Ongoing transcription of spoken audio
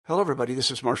Hello, everybody. This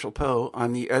is Marshall Poe.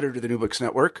 I'm the editor of the New Books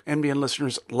Network. NBN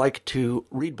listeners like to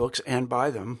read books and buy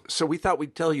them. So we thought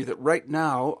we'd tell you that right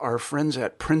now, our friends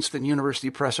at Princeton University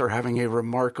Press are having a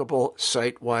remarkable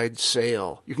site-wide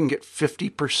sale. You can get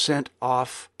 50%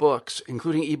 off books,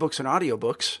 including ebooks and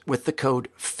audiobooks, with the code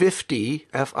 50,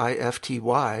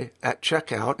 F-I-F-T-Y, at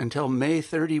checkout until May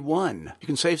 31. You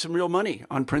can save some real money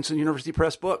on Princeton University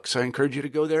Press books. I encourage you to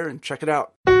go there and check it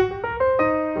out.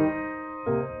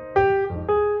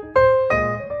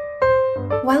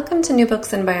 Welcome to New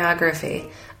Books in Biography.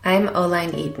 I'm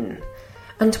Oline Eden.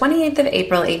 On 28th of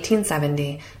April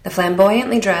 1870, the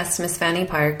flamboyantly dressed Miss Fanny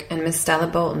Park and Miss Stella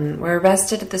Bolton were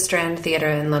arrested at the Strand Theatre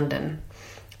in London.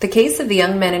 The case of the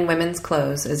young men in women's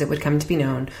clothes, as it would come to be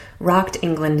known, rocked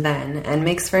England then and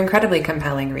makes for incredibly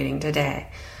compelling reading today.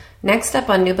 Next up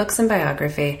on New Books in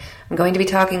Biography, I'm going to be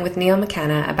talking with Neil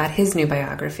McKenna about his new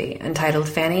biography entitled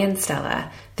Fanny and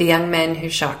Stella, The Young Men Who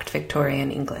Shocked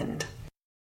Victorian England.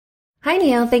 Hi,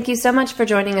 Neil. Thank you so much for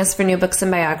joining us for New Books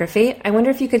in Biography. I wonder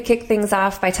if you could kick things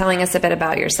off by telling us a bit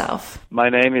about yourself. My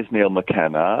name is Neil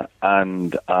McKenna,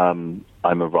 and I'm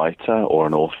a writer or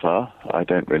an author. I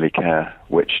don't really care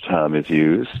which term is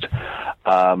used.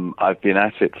 I've been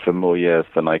at it for more years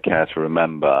than I care to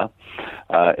remember,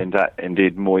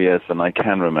 indeed more years than I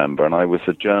can remember, and I was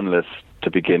a journalist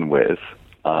to begin with,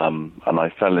 and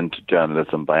I fell into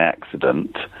journalism by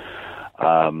accident,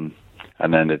 and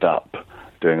ended up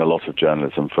doing a lot of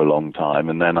journalism for a long time.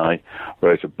 And then I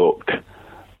wrote a book.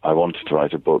 I wanted to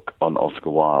write a book on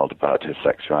Oscar Wilde about his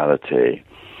sexuality.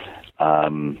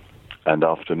 And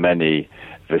after many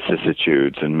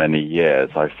vicissitudes and many years,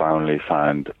 I finally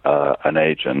found an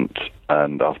agent.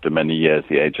 And after many years,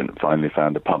 the agent finally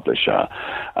found a publisher.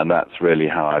 And that's really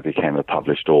how I became a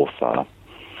published author.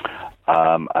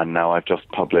 And now I've just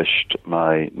published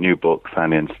my new book,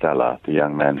 Fanny and Stella, The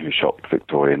Young Men Who Shocked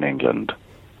Victorian England.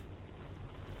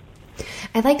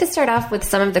 I'd like to start off with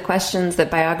some of the questions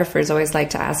that biographers always like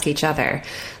to ask each other.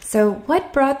 So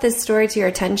what brought this story to your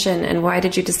attention, and why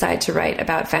did you decide to write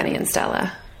about Fanny and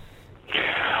Stella?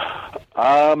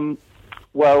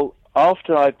 Well,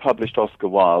 after I published Oscar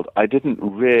Wilde, I didn't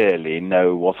really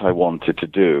know what I wanted to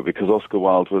do, because Oscar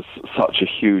Wilde was such a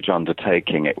huge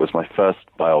undertaking. It was my first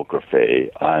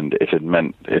biography, and it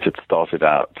had started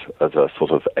out as a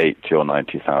sort of 80 or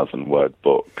 90,000 word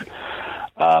book.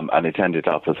 And it ended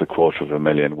up as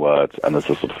 250,000 words and as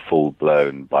a sort of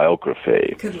full-blown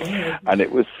biography. Good Lord. And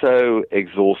it was so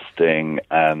exhausting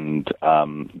and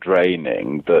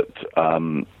draining that,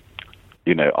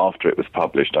 after it was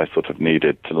published, I sort of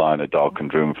needed to lie in a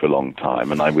darkened room for a long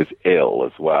time. And I was ill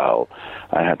as well.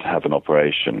 I had to have an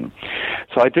operation.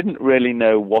 So I didn't really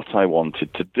know what I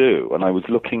wanted to do. And I was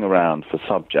looking around for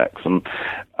subjects. And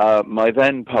my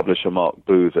then publisher, Mark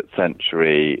Booth at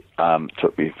Century,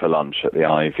 took me for lunch at the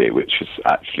Ivy, which is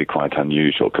actually quite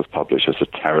unusual because publishers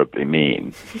are terribly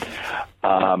mean.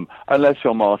 Unless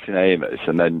you're Martin Amis,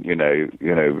 and then,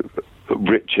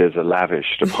 riches are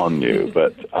lavished upon you.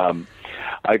 But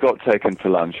I got taken for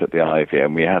lunch at the Ivy,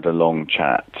 and we had a long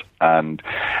chat. And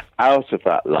out of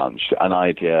that lunch, an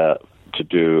idea to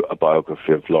do a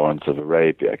biography of Lawrence of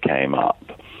Arabia came up.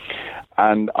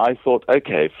 And I thought,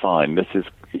 okay, fine, this is,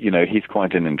 he's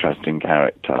quite an interesting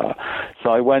character.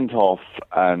 So I went off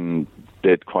and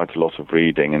did quite a lot of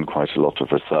reading and quite a lot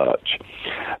of research.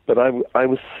 But I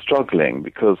was struggling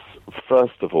because,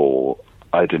 first of all,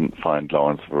 I didn't find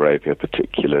Lawrence of Arabia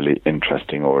particularly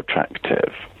interesting or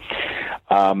attractive.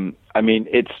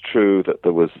 It's true that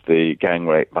there was the gang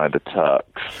rape by the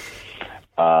Turks,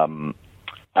 and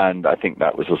I think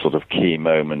that was a sort of key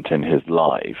moment in his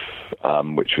life,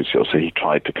 which was also he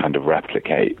tried to kind of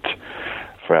replicate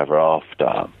forever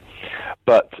after.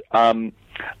 But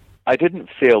I didn't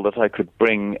feel that I could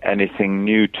bring anything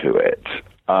new to it.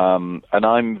 And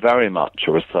I'm very much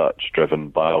a research-driven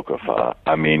biographer.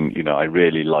 I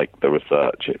really like the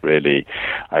research.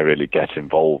 I really get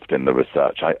involved in the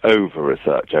research. I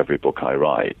over-research every book I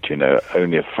write.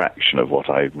 Only a fraction of what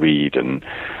I read and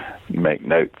make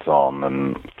notes on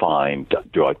and find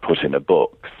do I put in a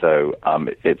book. So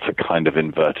it's a kind of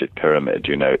inverted pyramid.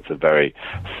 It's a very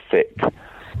thick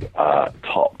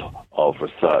top of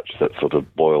research that sort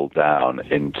of boiled down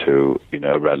into,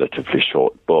 a relatively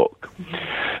short book.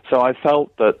 So I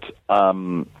felt that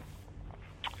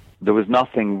there was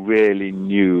nothing really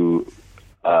new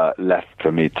left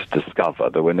for me to discover.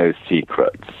 There were no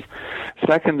secrets.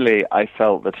 Secondly, I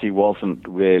felt that he wasn't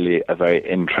really a very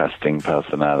interesting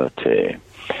personality.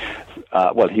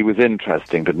 He was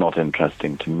interesting, but not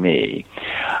interesting to me.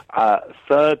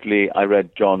 Thirdly, I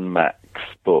read John Mack's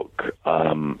book,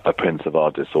 A Prince of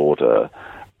Our Disorder,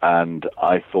 And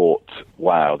I thought,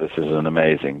 wow, this is an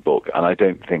amazing book. And I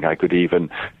don't think I could even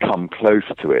come close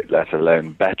to it, let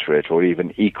alone better it or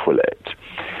even equal it.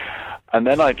 And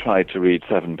then I tried to read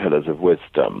Seven Pillars of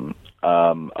Wisdom,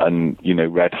 and,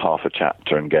 read half a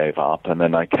chapter and gave up. And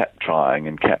then I kept trying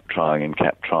and kept trying and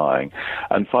kept trying.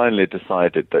 And finally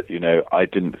decided that, I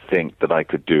didn't think that I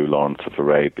could do Lawrence of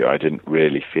Arabia. I didn't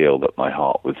really feel that my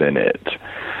heart was in it.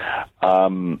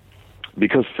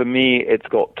 Because for me, it's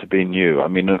got to be new. I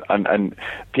mean, and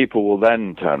people will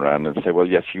then turn around and say, well,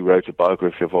 yes, you wrote a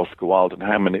biography of Oscar Wilde, and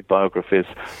how many biographies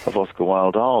of Oscar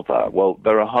Wilde are there? Well,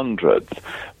 there are hundreds,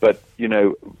 but,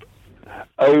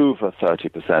 over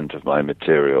 30% of my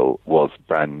material was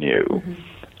brand new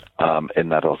in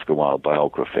that Oscar Wilde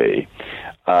biography.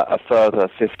 A further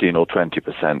 15 or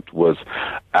 20% was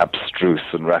abstruse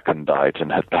and recondite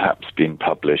and had perhaps been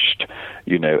published,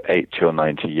 80 or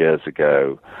 90 years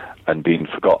ago and been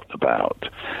forgotten about.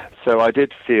 So I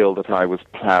did feel that I was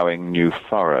ploughing new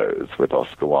furrows with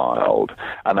Oscar Wilde,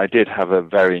 and I did have a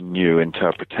very new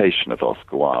interpretation of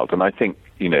Oscar Wilde. And I think,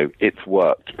 it's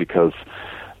worked because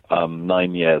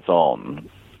 9 years on,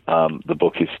 the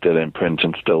book is still in print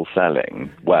and still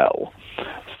selling well.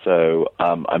 So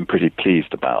I'm pretty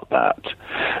pleased about that.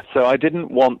 So I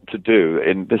didn't want to do,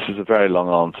 and this is a very long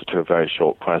answer to a very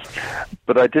short question,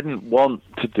 but I didn't want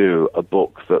to do a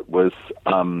book that was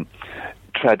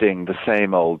treading the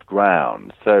same old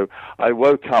ground. So I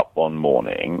woke up one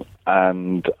morning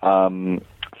and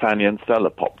Fanny and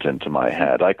Stella popped into my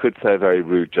head. I could say a very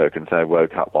rude joke and say I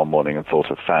woke up one morning and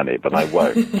thought of Fanny, but I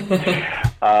won't.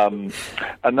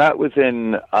 And that was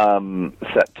in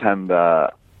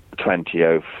September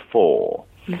 2004.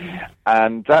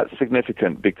 And that's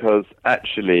significant because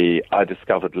actually I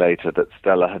discovered later that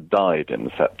Stella had died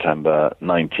in September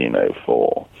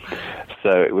 1904. So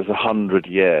it was 100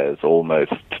 years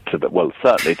almost to the, well,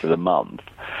 certainly to the month,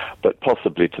 but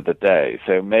possibly to the day.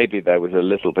 So maybe there was a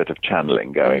little bit of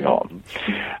channeling going on.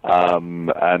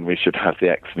 And we should have the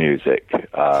X Music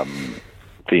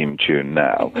theme tune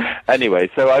now. Anyway,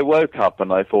 so I woke up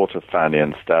and I thought of Fanny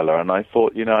and Stella, and I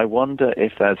thought, I wonder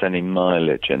if there's any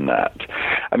mileage in that.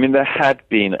 I mean, there had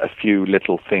been a few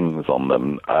little things on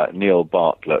them. Neil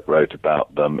Bartlett wrote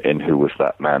about them in Who Was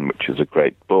That Man, which is a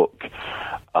great book.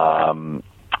 A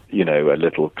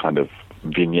little kind of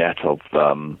vignette of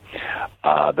them.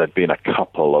 There'd been a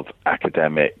couple of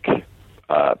academic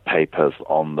papers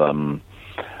on them.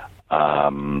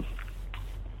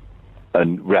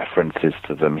 And references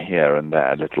to them here and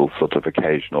there, little sort of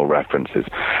occasional references.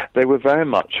 They were very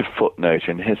much a footnote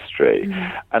in history.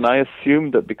 And I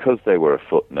assumed that because they were a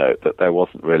footnote that there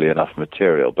wasn't really enough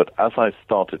material. But as I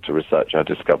started to research, I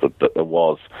discovered that there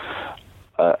was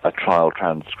a trial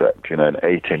transcript, an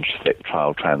 8-inch thick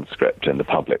trial transcript in the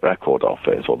Public Record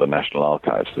Office, or the National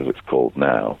Archives as it's called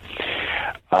now.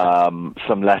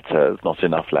 Some letters, not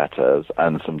enough letters,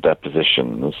 and some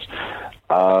depositions.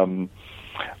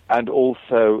 And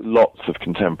also lots of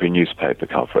contemporary newspaper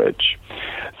coverage.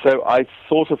 So I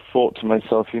sort of thought to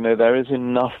myself, there is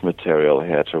enough material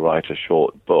here to write a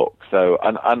short book. So,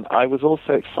 and I was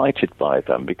also excited by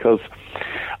them because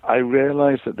I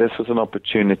realized that this was an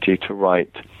opportunity to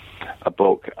write a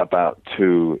book about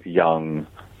two young,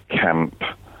 camp,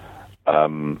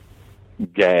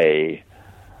 gay,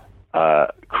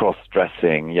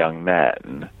 cross-dressing young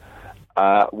men,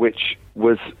 which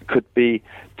could be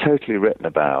totally written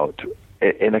about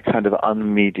in a kind of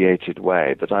unmediated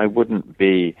way, that I wouldn't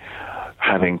be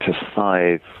having to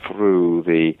scythe through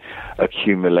the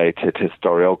accumulated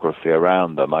historiography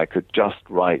around them. I could just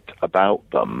write about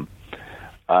them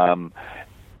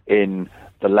in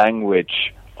the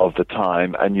language of the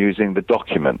time and using the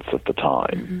documents of the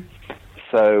time.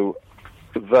 So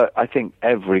I think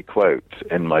every quote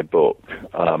in my book,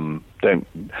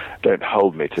 don't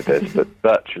hold me to this, but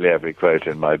virtually every quote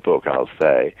in my book, I'll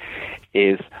say,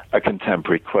 is a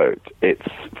contemporary quote. It's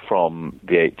from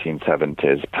the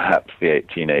 1870s, perhaps the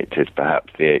 1880s,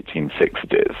 perhaps the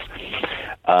 1860s.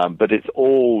 But it's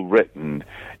all written,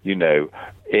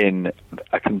 in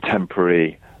a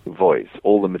contemporary voice.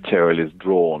 All the material is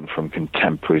drawn from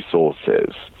contemporary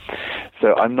sources.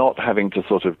 So I'm not having to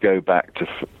sort of go back to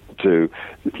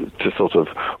sort of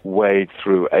wade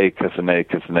through acres and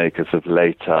acres and acres of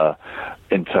later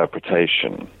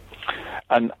interpretation.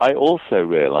 And I also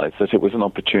realized that it was an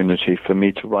opportunity for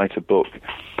me to write a book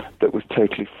that was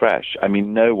totally fresh. I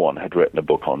mean, no one had written a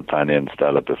book on Fanny and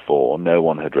Stella before. No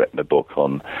one had written a book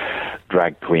on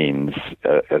drag queens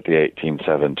at the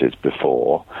 1870s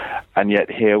before. And yet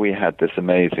here we had this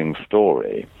amazing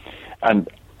story. And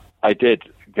I did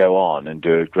go on and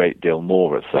do a great deal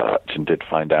more research and did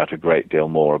find out a great deal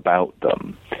more about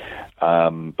them.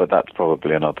 But that's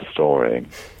probably another story.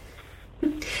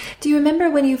 Do you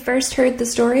remember when you first heard the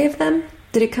story of them?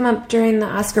 Did it come up during the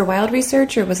Oscar Wilde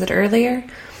research, or was it earlier?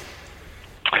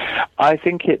 I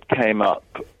think it came up.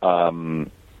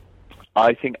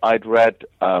 I think I'd read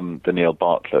the Neil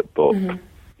Bartlett book,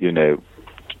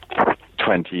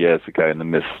 20 years ago in the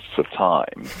mists of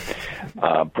time,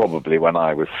 probably when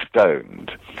I was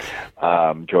stoned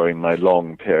during my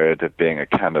long period of being a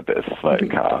cannabis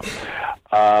smoker.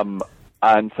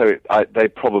 And so they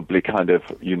probably kind of,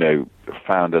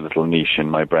 found a little niche in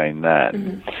my brain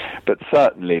then. But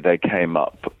certainly they came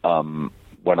up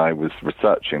when I was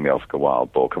researching the Oscar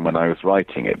Wilde book and when I was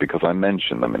writing it, because I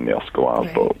mentioned them in the Oscar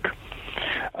Wilde book.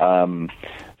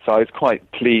 So I was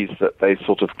quite pleased that they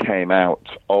sort of came out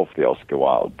of the Oscar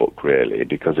Wilde book, really,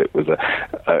 because it was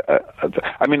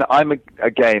I mean, I'm a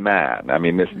gay man. I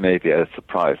mean, this may be a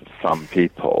surprise to some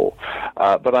people,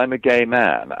 but I'm a gay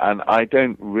man, and I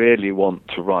don't really want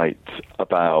to write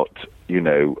about,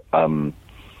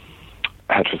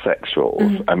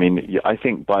 heterosexuals. I mean, I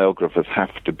think biographers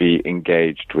have to be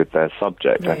engaged with their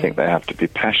subject. I think they have to be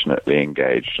passionately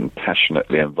engaged and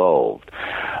passionately involved.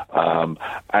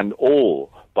 And all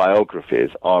biographies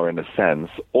are, in a sense,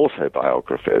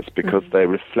 autobiographies, because they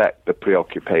reflect the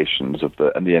preoccupations of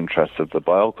and the interests of the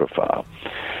biographer.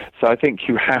 So I think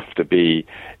you have to be,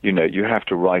 you have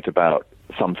to write about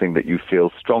something that you feel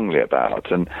strongly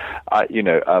about. And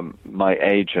my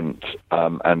agent,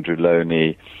 Andrew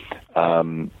Loney,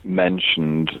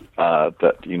 mentioned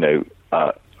that,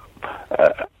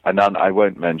 and I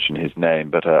won't mention his name,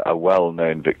 but a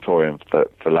well-known Victorian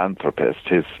philanthropist,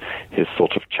 his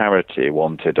sort of charity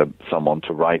wanted someone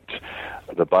to write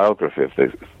the biography of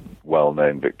this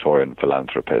well-known Victorian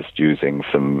philanthropist using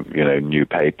some, new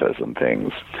papers and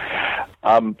things.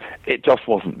 It just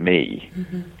wasn't me,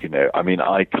 I mean,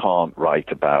 I can't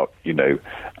write about,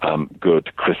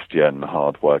 good Christian,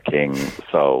 hard-working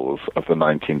souls of the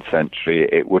 19th century.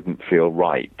 It wouldn't feel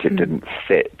right. It didn't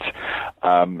fit.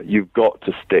 You've got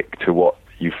to stick to what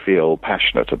you feel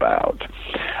passionate about.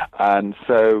 And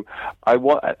so I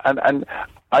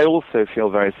also feel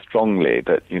very strongly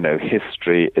that,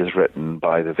 history is written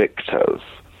by the victors.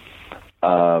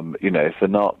 If the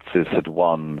Nazis had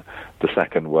won the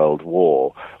Second World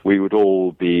War, we would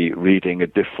all be reading a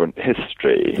different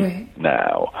history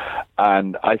now.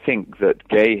 And I think that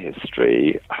gay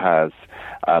history has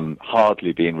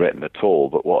hardly been written at all,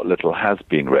 but what little has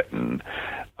been written,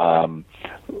 the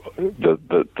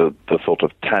sort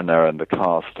of tenor and the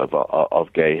cast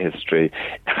of gay history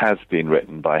has been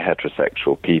written by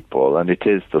heterosexual people, and it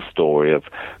is the story of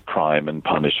crime and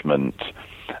punishment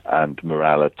and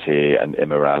morality and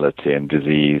immorality and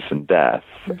disease and death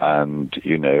and,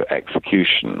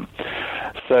 execution.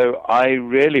 So I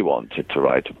really wanted to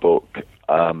write a book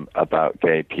about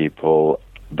gay people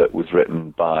that was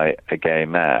written by a gay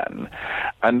man,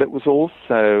 and that was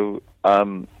also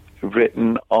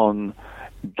written on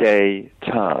gay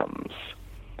terms.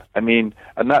 I mean,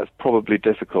 and that's probably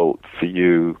difficult for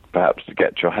you perhaps to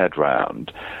get your head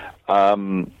round,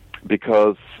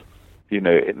 because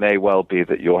it may well be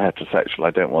that you're heterosexual.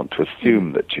 I don't want to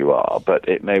assume that you are, but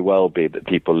it may well be that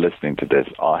people listening to this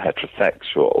are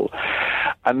heterosexual.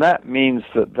 And that means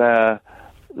that their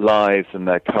lives and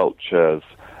their cultures,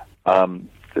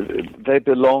 they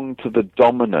belong to the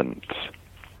dominant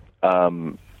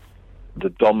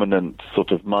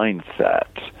sort of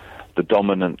mindset, the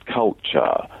dominant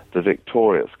culture, the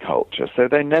victorious culture. So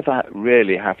they never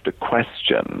really have to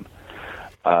question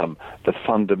the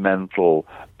fundamental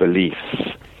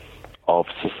beliefs of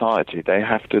society. They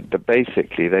have to,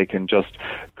 basically, they can just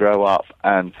grow up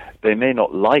and they may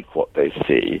not like what they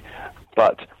see,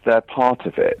 but they're part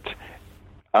of it.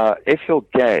 If you're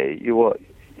gay,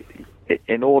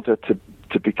 in order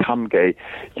to become gay,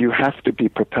 you have to be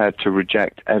prepared to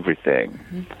reject everything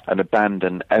and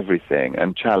abandon everything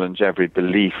and challenge every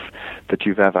belief that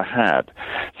you've ever had.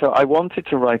 So I wanted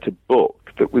to write a book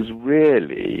that was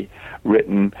really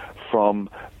written from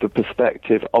the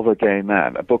perspective of a gay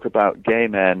man, a book about gay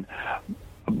men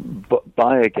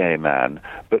by a gay man,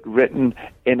 but written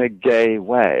in a gay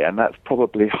way. And that's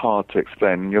probably hard to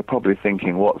explain. And you're probably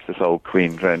thinking, what's this old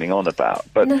queen droning on about?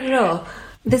 But no.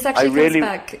 This actually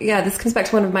this comes back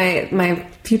to one of my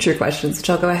future questions, which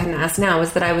I'll go ahead and ask now,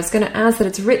 is that I was going to ask that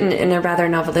it's written in a rather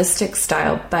novelistic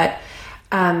style, but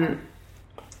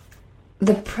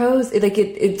the prose,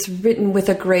 it's written with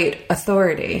a great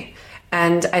authority.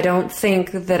 And I don't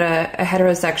think that a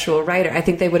heterosexual writer, I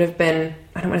think they would have been,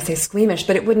 I don't want to say squeamish,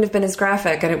 but it wouldn't have been as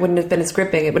graphic and it wouldn't have been as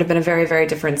gripping. It would have been a very, very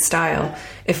different style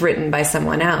if written by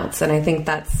someone else. And I think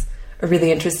that's a really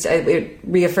interesting, it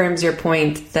reaffirms your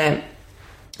point that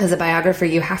as a biographer,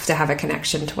 you have to have a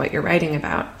connection to what you're writing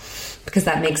about, because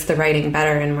that makes the writing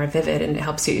better and more vivid, and it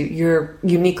helps you. You're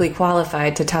uniquely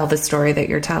qualified to tell the story that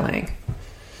you're telling.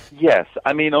 Yes,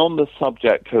 I mean, on the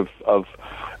subject of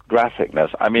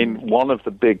graphicness, I mean, one of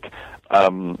the big...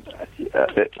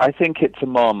 I think it's a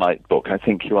Marmite book. I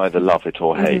think you either love it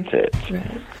or hate it.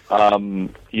 Right.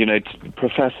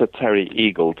 Professor Terry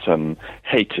Eagleton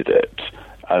hated it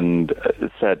and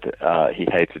said he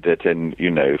hated it in,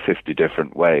 50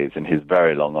 different ways in his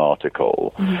very long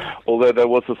article. Although there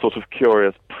was a sort of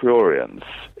curious prurience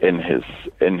in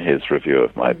his review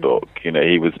of my book.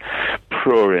 He was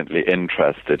pruriently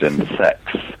interested in the sex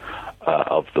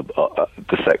of the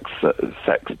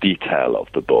sex detail of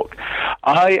the book.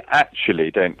 I actually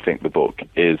don't think the book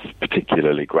is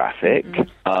particularly graphic.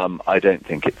 I don't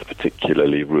think it's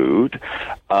particularly rude.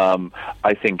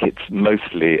 I think it's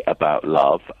mostly about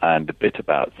love and a bit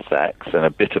about sex and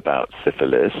a bit about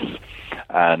syphilis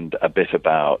and a bit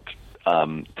about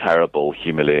terrible,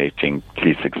 humiliating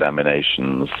police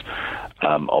examinations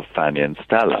of Fanny and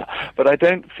Stella. But I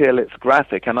don't feel it's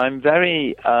graphic, and I'm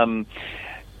very...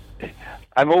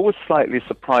 I'm always slightly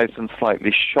surprised and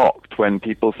slightly shocked when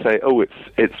people say, "Oh,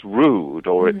 it's rude,"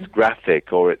 or "It's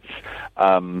graphic," or "It's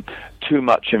too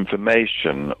much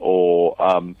information," or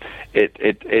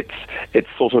 "It's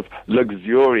sort of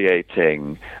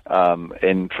luxuriating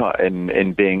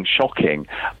in being shocking."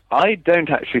 I don't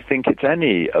actually think it's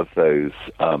any of those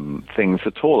things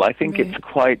at all. I think it's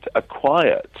quite a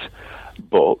quiet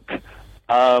book.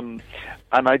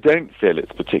 And I don't feel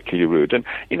it's particularly rude. And,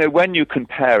 when you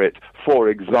compare it, for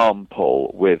example,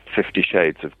 with 50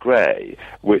 Shades of Grey,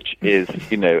 which is,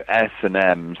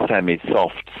 S&M,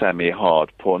 semi-soft,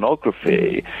 semi-hard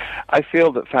pornography, I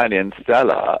feel that Fanny and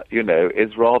Stella,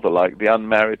 is rather like the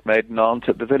unmarried maiden aunt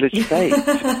at the village fete.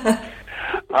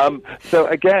 So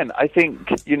again, I think,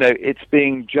 it's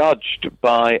being judged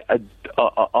by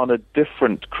on a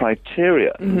different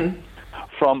criterion.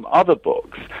 From other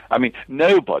books. I mean,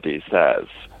 nobody says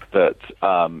that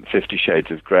 50 Shades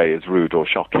of Grey is rude or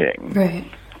shocking. Right.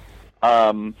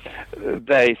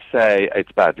 They say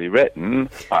it's badly written.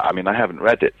 I mean, I haven't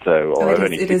read it, I've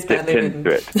only dipped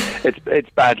into it. It's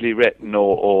badly written,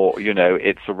 or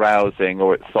it's arousing,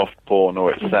 or it's soft porn,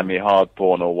 or it's semi-hard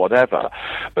porn, or whatever.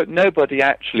 But nobody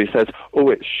actually says, "Oh,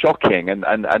 it's shocking," and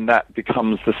that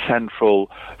becomes the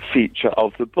central feature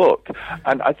of the book.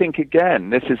 And I think, again,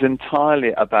 this is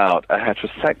entirely about a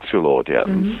heterosexual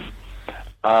audience.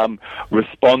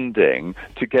 Responding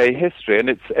to gay history, and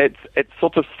it's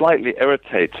sort of slightly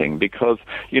irritating because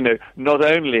not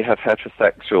only have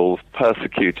heterosexuals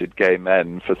persecuted gay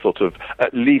men for sort of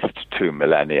at least 2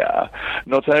 millennia,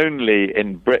 not only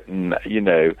in Britain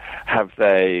have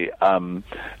they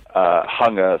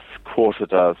hung us,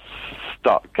 quartered us,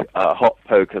 stuck hot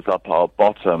pokers up our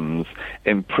bottoms,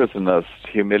 imprisoned us,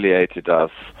 humiliated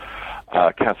us,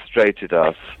 castrated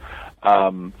us,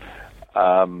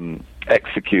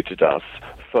 executed us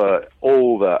for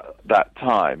all that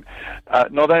time.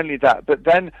 Not only that, but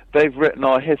then they've written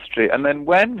our history, and then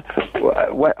when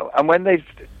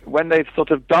they've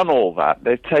sort of done all that,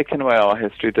 they've taken away our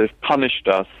history, they've punished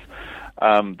us,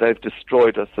 they've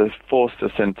destroyed us, they've forced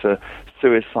us into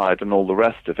suicide and all the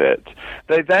rest of it.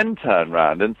 They then turn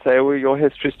around and say, "Well, your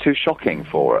history's too shocking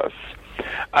for us."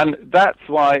 And that's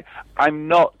why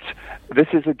this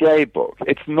is a gay book.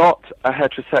 It's not a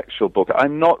heterosexual book.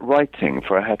 I'm not writing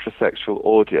for a heterosexual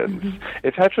audience.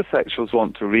 If heterosexuals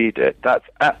want to read it, that's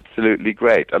absolutely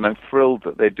great, and I'm thrilled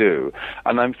that they do,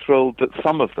 and I'm thrilled that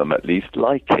some of them at least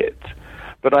like it.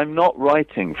 But I'm not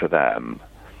writing for them.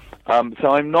 So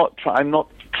I'm not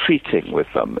treating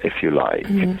with them, if you like.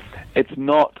 It's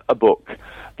not a book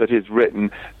that is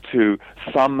written to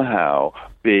somehow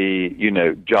be,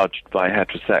 judged by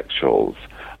heterosexuals.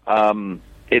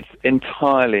 It's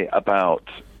entirely about,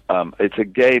 it's a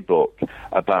gay book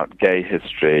about gay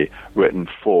history written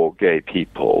for gay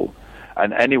people.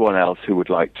 And anyone else who would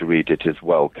like to read it is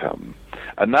welcome.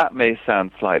 And that may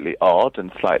sound slightly odd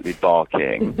and slightly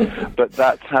barking, but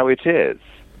that's how it is.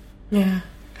 Yeah.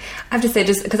 I have to say,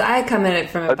 just because I come at it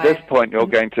from At this point, you're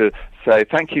going to say,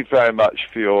 "Thank you very much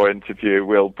for your interview.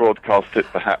 We'll broadcast it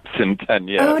perhaps in 10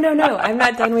 years. Oh, no. I'm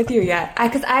not done with you yet.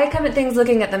 Because I come at things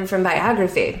looking at them from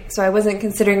biography. So I wasn't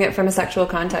considering it from a sexual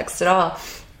context at all.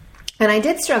 And I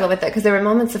did struggle with it because there were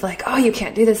moments of like, "Oh, you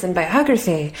can't do this in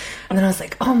biography." And then I was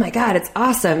like, "Oh my God, it's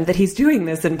awesome that he's doing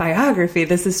this in biography.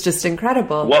 This is just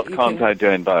incredible." What can't I do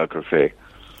in biography?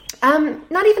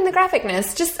 Not even the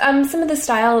graphicness, just some of the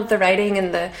style of the writing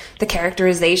and the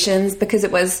characterizations, because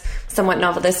it was somewhat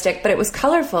novelistic, but it was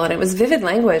colorful and it was vivid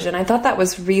language, and I thought that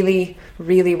was really,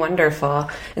 really wonderful.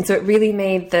 And so it really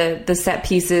made the set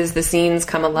pieces, the scenes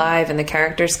come alive and the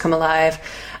characters come alive.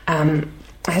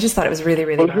 I just thought it was really,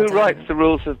 really well done. Who writes the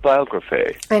rules of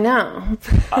biography? I know.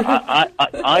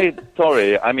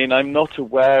 Sorry, I mean, I'm not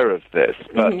aware of this,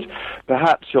 but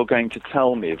perhaps you're going to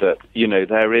tell me that,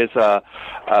 there is a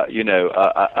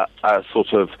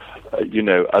sort of,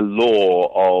 a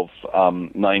law of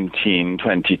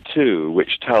 1922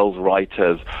 which tells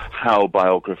writers how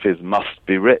biographies must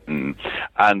be written,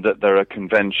 and that there are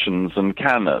conventions and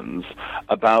canons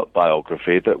about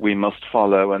biography that we must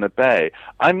follow and obey.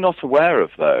 I'm not aware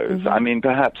of those. I mean,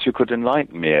 perhaps you could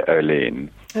enlighten me, Oline.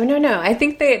 Oh, no. I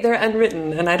think they're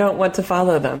unwritten, and I don't want to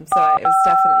follow them. So it was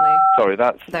definitely... Sorry,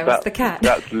 that was the cat.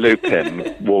 That's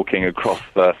Lupin walking across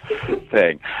the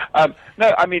thing.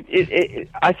 No, I mean,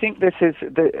 I think this is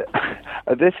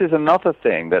another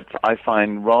thing that I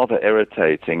find rather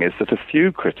irritating, is that a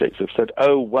few critics have said,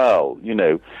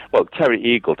 Terry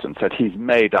Eagleton said he's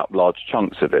made up large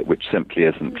chunks of it, which simply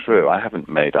isn't true. I haven't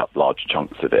made up large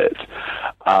chunks of it.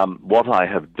 What I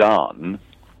have done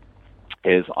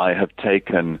is I have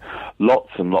taken lots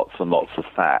and lots and lots of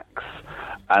facts,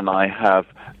 and I have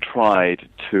tried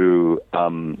to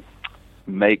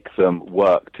make them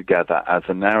work together as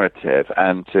a narrative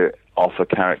and to offer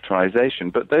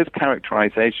characterization. But those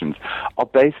characterizations are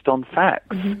based on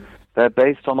facts. They're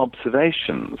based on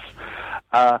observations.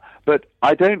 But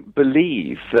I don't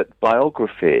believe that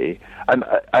biography, and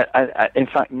in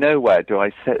fact, nowhere do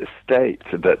I state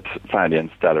that Fanny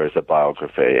and Stella is a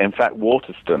biography. In fact,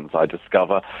 Waterstones, I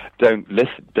discover, don't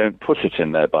put it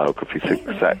in their biography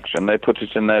section. They put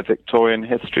it in their Victorian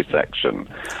history section.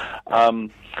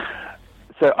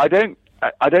 So I don't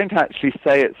actually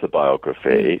say it's a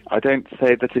biography. I don't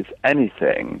say that it's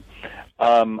anything.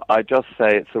 I just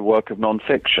say it's a work of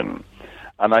non-fiction.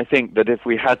 And I think that if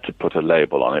we had to put a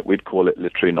label on it, we'd call it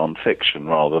literary non-fiction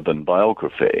rather than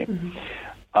biography.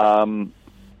 And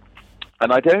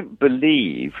I don't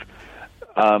believe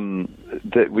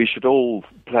that we should all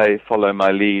play follow my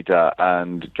leader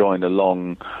and join a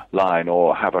long line,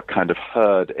 or have a kind of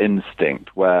herd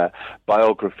instinct where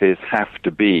biographies have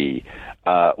to be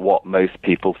what most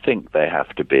people think they have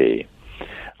to be.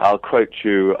 I'll quote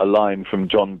you a line from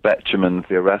John Betjeman's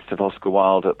The Arrest of Oscar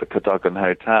Wilde at the Cadogan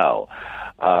Hotel,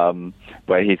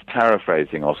 where he's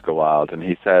paraphrasing Oscar Wilde, and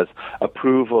he says,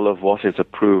 "Approval of what is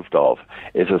approved of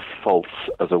is as false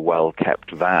as a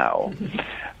well-kept vow."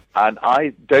 And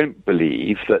I don't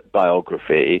believe that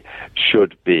biography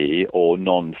should be, or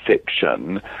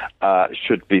non-fiction,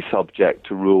 should be subject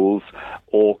to rules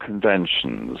or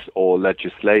conventions or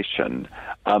legislation.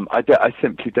 I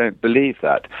simply don't believe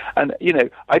that. And,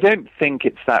 I don't think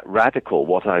it's that radical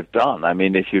what I've done. I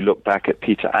mean, if you look back at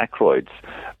Peter Ackroyd's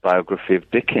biography of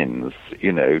Dickens,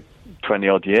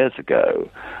 20-odd years ago,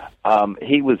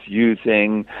 he was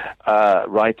using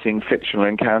writing fictional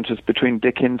encounters between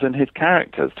Dickens and his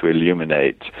characters to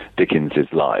illuminate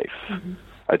Dickens's life.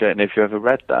 I don't know if you ever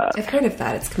read that. I've heard of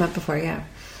that. It's come up before, yeah.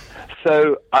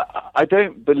 So I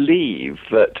don't believe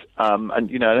that,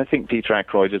 and I think Peter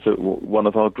Ackroyd is one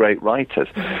of our great writers.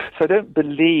 So I don't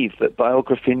believe that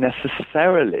biography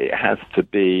necessarily has to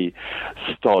be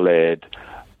stolid,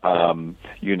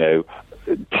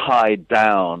 tied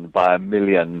down by a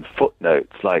million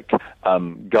footnotes, like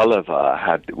Gulliver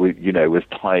was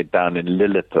tied down in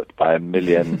Lilliput by a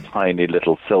million tiny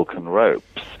little silken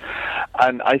ropes.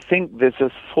 And I think there's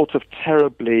a sort of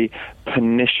terribly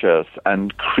pernicious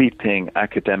and creeping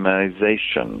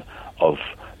academization of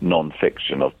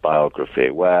non-fiction, of biography,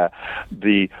 where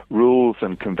the rules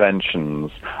and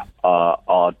conventions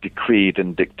are decreed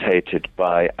and dictated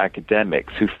by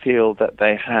academics who feel that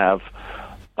they have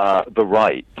the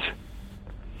right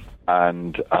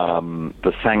and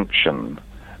the sanction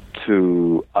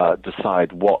to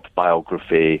decide what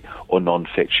biography or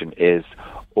non-fiction is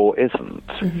or isn't.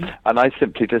 And I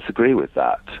simply disagree with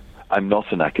that. I'm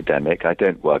not an academic. I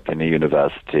don't work in a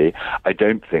university. I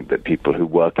don't think that people who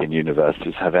work in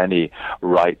universities have any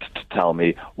right to tell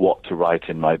me what to write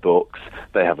in my books.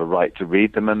 They have a right to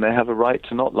read them, and they have a right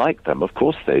to not like them. Of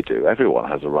course they do. Everyone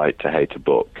has a right to hate a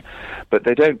book. But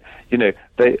they don't,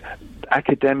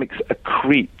 academics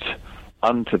accrete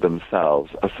unto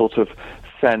themselves a sort of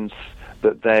sense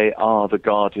that they are the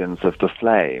guardians of the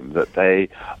flame, that they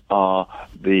are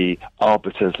the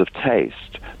arbiters of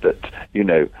taste, that,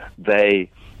 they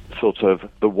sort of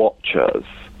the watchers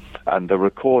and the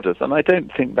recorders. And I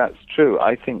don't think that's true.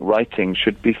 I think writing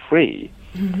should be free.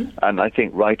 And I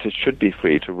think writers should be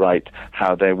free to write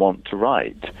how they want to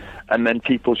write. And then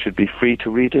people should be free to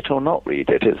read it or not read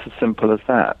it. It's as simple as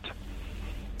that.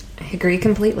 I agree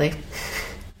completely.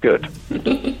 Good.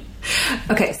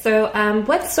 Okay, so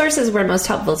what sources were most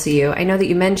helpful to you? I know that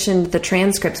you mentioned the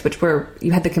transcripts,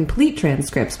 you had the complete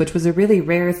transcripts, which was a really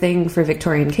rare thing for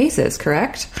Victorian cases,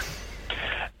 correct?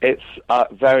 It's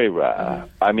very rare.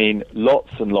 I mean,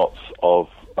 lots and lots of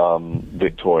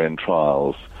Victorian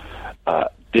trials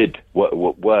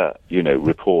were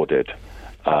recorded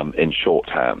in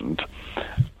shorthand.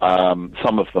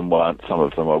 Some of them weren't, some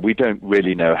of them were. We don't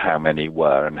really know how many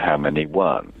were and how many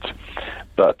weren't.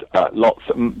 But lots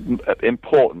of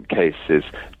important cases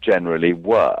generally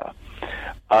were.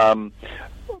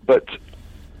 But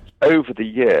over the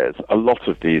years, a lot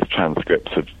of these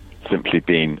transcripts have simply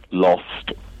been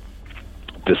lost,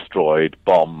 destroyed,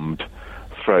 bombed,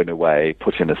 thrown away,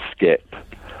 put in a skip,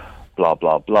 blah,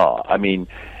 blah, blah. I mean,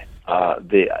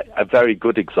 a very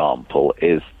good example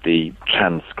is the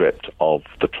transcript of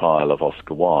the trial of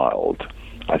Oscar Wilde.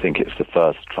 I think it's the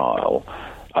first trial.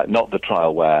 Not the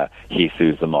trial where he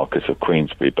sues the Marquis of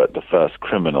Queensberry, but the first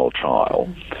criminal trial.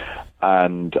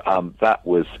 And that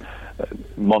was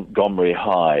Montgomery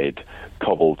Hyde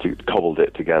cobbled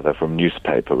it together from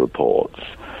newspaper reports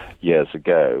years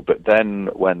ago. But then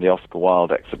when the Oscar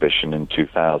Wilde exhibition in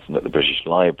 2000 at the British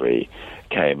Library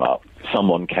came up,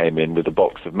 someone came in with a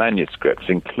box of manuscripts,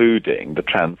 including the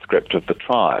transcript of the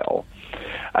trial,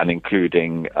 and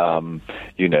including,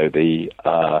 the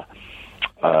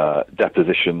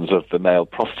depositions of the male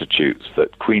prostitutes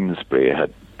that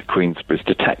Queensberry's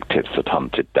detectives had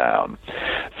hunted down.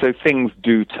 So things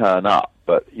do turn up,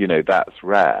 but, that's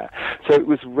rare. So it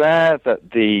was rare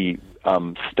that the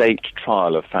state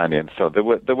trial of Fanny and Stella,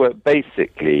 there were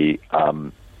basically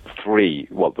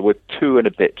there were 2 and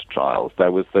a bit trials.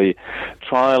 There was the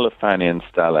trial of Fanny and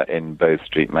Stella in Bow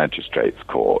Street Magistrates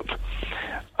Court.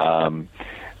 And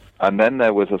then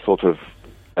there was a sort of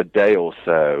a day or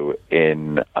so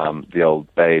in the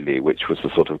Old Bailey, which was a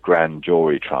sort of grand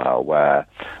jury trial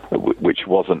which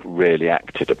wasn't really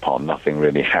acted upon. Nothing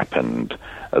really happened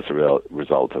as a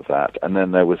result of that. And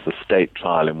then there was the state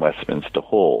trial in Westminster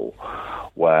Hall,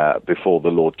 where before the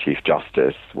Lord Chief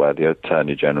Justice, where the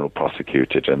Attorney General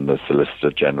prosecuted and the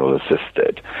Solicitor General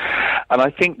assisted. And I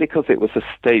think because it was a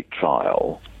state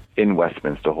trial in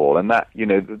Westminster Hall, and that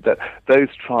those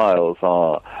trials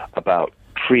are about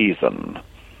treason.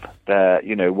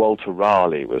 Walter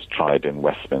Raleigh was tried in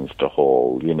Westminster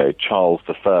Hall. Charles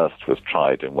I was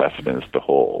tried in Westminster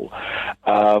Hall.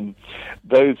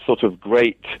 Those sort of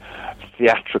great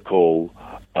theatrical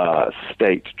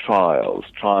state trials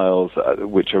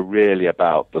which are really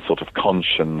about the sort of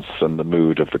conscience and the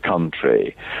mood of the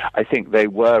country, I think they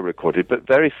were recorded, but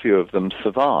very few of them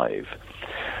survive.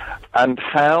 And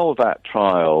how that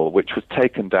trial, which was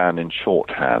taken down in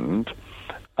shorthand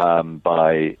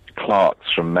by clerks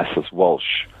from Messrs.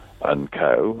 Walsh and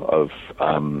Co. of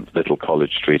Little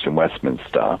College Street in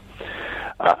Westminster,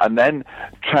 and then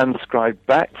transcribed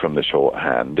back from the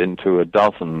shorthand into a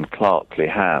dozen clerkly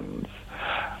hands.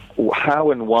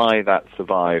 How and why that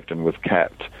survived and was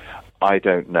kept, I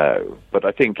don't know. But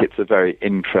I think it's a very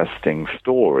interesting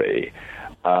story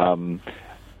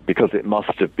because it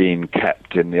must have been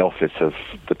kept in the office of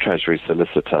the Treasury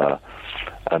Solicitor,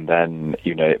 and then,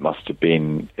 it must have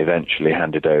been eventually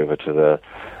handed over to the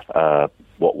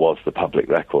what was the Public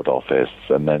Record Office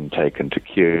and then taken to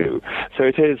Kew. So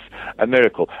it is a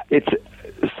miracle.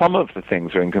 Some of the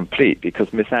things are incomplete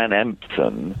because Miss Anne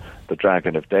Empson, the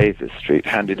Dragon of Davis Street,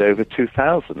 handed over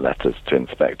 2,000 letters to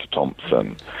Inspector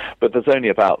Thompson, but there's only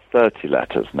about 30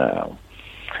 letters now.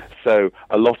 So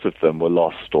a lot of them were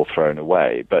lost or thrown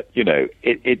away. But,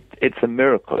 it's a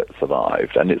miracle it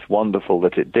survived, and it's wonderful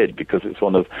that it did, because it's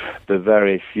one of the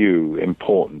very few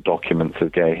important documents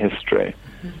of gay history.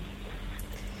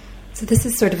 So this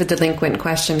is sort of a delinquent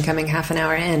question coming half an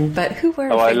hour in, but who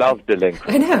were... I love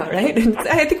delinquent. I know, right?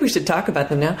 I think we should talk about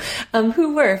them now.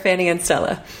 Who were Fanny and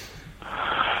Stella?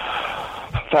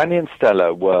 Fanny and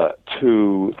Stella were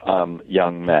 2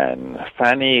 young men.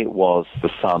 Fanny was the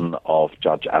son of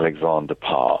Judge Alexander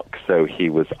Park, so he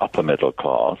was upper middle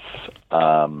class,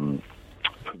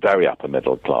 very upper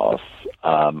middle class.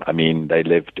 They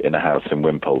lived in a house in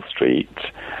Wimpole Street,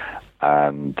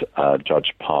 and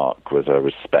Judge Park was a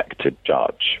respected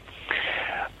judge.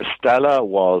 Stella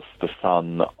was the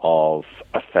son of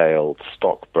a failed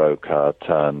stockbroker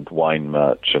turned wine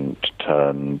merchant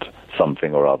turned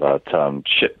something or other turned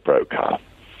shipbroker.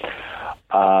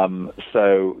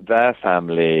 So their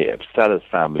family, Stella's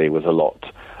family, was a lot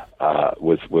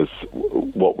was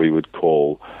what we would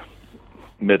call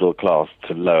middle class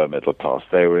to lower middle class.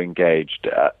 They were engaged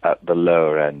at the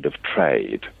lower end of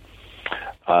trade.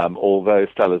 Although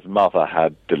Stella's mother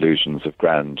had delusions of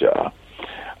grandeur.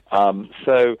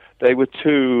 So they were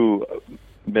two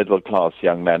middle-class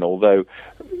young men, although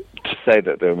to say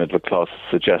that they were middle-class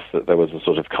suggests that there was a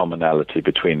sort of commonality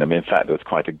between them. In fact, there was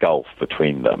quite a gulf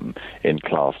between them in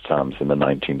class terms in the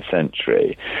 19th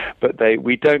century. But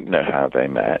we don't know how they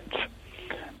met.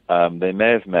 They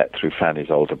may have met through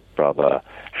Fanny's older brother,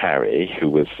 Harry, who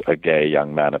was a gay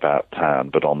young man about town,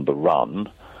 but on the run,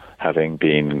 having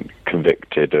been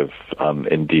convicted of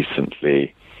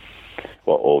indecently,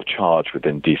 or charged with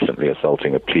indecently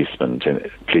assaulting a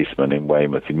policeman in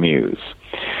Weymouth Mews.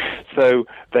 So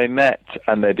they met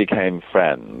and they became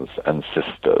friends and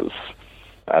sisters,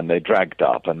 and they dragged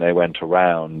up and they went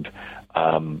around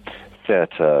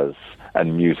theatres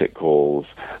and music halls,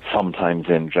 sometimes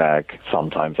in drag,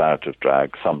 sometimes out of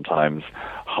drag, sometimes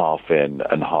half in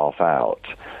and half out.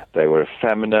 They were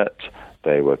effeminate,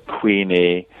 they were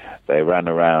queenie, they ran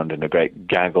around in a great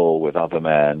gaggle with other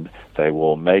men, they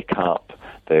wore makeup,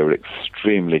 they were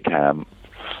extremely camp,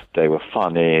 they were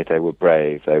funny, they were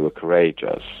brave, they were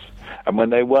courageous. And when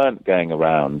they weren't going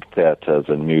around theatres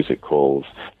and music halls,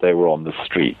 they were on the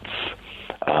streets,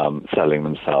 selling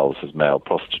themselves as male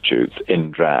prostitutes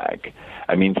in drag.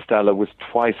 I mean, Stella was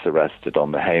twice arrested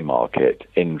on the Haymarket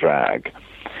in drag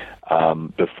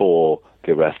before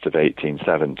the arrest of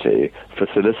 1870 for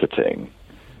soliciting.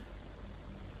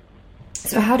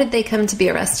 So how did they come to be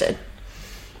arrested?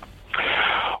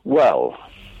 Well,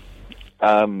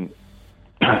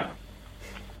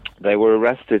 they were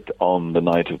arrested on the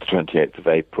night of the 28th of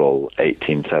April,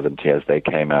 1870, as they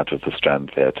came out of the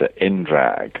Strand Theatre in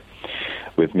drag,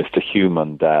 with Mr. Hugh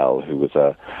Mundell, who was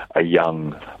a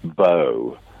young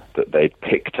beau that they'd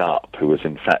picked up, who was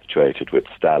infatuated with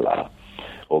Stella,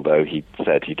 although he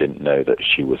said he didn't know that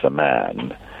she was a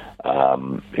man.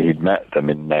 He'd met them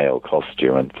in male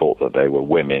costume and thought that they were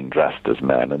women dressed as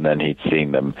men, and then he'd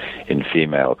seen them in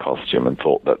female costume and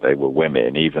thought that they were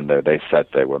women, even though they said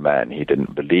they were men. He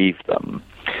didn't believe them.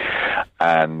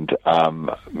 And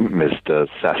Mr.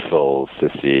 Cecil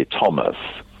Cissy Thomas,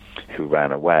 who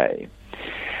ran away.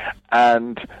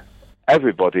 And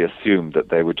everybody assumed that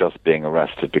they were just being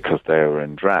arrested because they were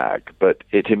in drag, but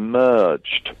it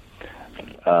emerged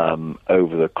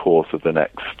over the course of the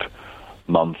next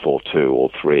month or two or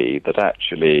three that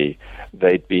actually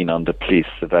they'd been under police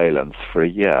surveillance for a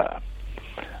year.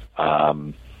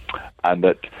 And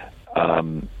that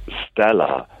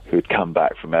Stella, who'd come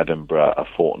back from Edinburgh a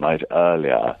fortnight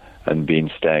earlier and been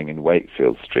staying in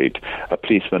Wakefield Street, a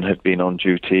policeman had been on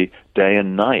duty day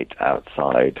and night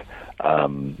outside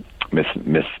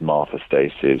Miss Martha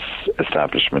Stacey's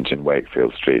establishment in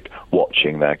Wakefield Street,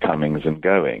 watching their comings and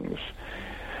goings.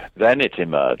 Then it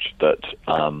emerged that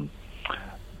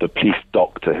the police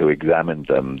doctor who examined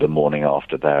them the morning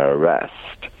after their arrest,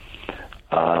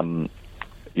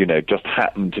 just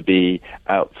happened to be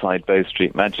outside Bow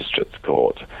Street Magistrates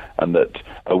Court, and that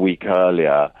a week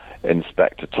earlier,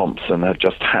 Inspector Thompson had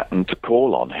just happened to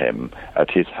call on him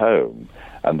at his home,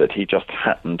 and that he just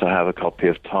happened to have a copy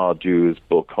of Tardew's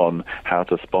book on how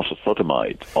to spot a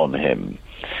sodomite on him.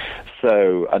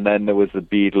 So, and then there was the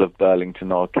beadle of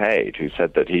Burlington Arcade, who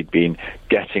said that he'd been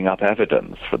getting up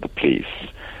evidence for the police,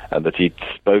 and that he'd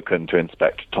spoken to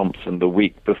Inspector Thompson the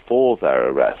week before their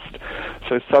arrest.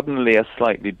 So suddenly a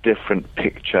slightly different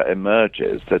picture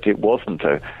emerges, that it wasn't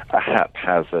a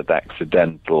haphazard,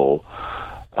 accidental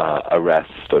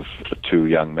arrest of two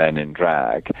young men in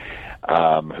drag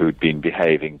who'd been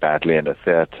behaving badly in a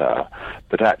theatre,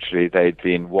 but actually they'd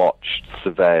been watched,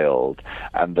 surveilled,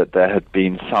 and that there had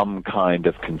been some kind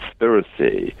of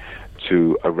conspiracy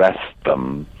to arrest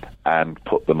them and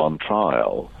put them on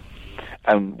trial.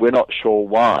 And we're not sure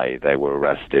why they were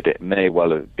arrested. It may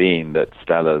well have been that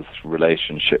Stella's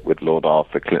relationship with Lord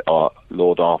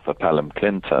Arthur Pelham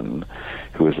Clinton,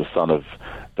 who was the son of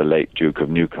the late Duke of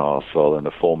Newcastle and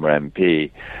a former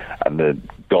MP and the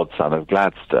godson of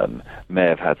Gladstone, may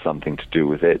have had something to do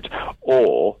with it,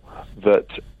 or that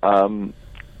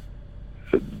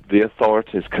the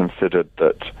authorities considered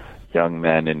that young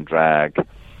men in drag,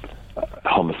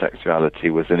 homosexuality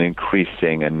was an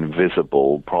increasing and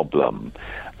visible problem,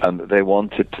 and that they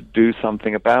wanted to do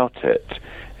something about it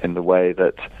in the way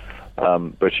that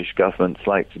British governments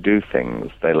like to do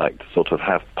things. They like to sort of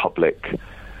have public,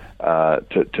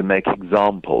 to make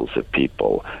examples of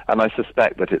people. And I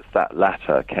suspect that it's that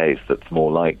latter case that's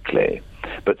more likely.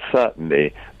 But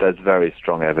certainly there's very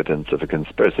strong evidence of a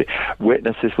conspiracy.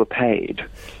 Witnesses were paid.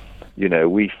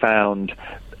 We found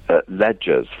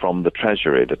ledgers from the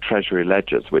Treasury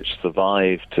ledgers, which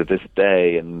survive to this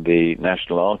day in the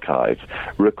National Archives,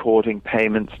 recording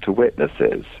payments to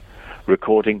witnesses,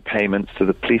 recording payments to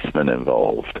the policemen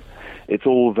involved. It's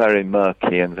all very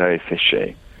murky and very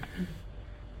fishy.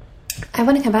 I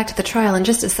want to come back to the trial in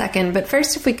just a second, but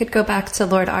first if we could go back to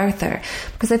Lord Arthur,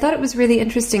 because I thought it was really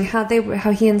interesting how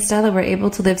he and Stella were able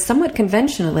to live somewhat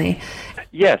conventionally.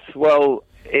 Yes, well,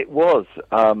 it was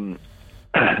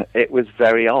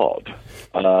very odd.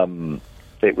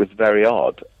 It was very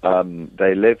odd.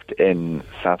 They lived in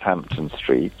Southampton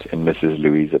Street in Mrs.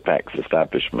 Louisa Peck's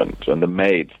establishment, and the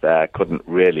maids there couldn't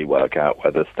really work out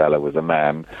whether Stella was a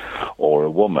man or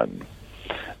a woman.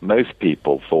 Most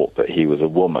people thought that he was a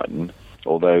woman,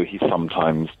 although he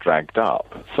sometimes dragged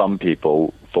up. Some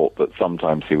people thought that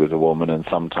sometimes he was a woman and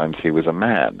sometimes he was a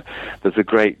man. There's a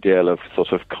great deal of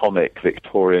sort of comic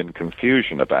Victorian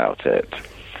confusion about it.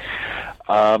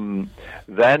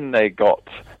 Then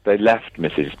they left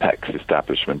Mrs. Peck's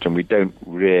establishment, and we don't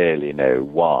really know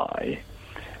why.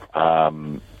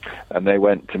 And they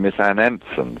went to Miss Anne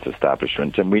Empson's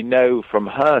establishment, and we know from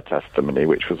her testimony,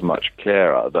 which was much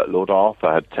clearer, that Lord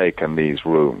Arthur had taken these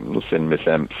rooms in Miss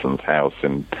Empson's house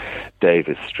in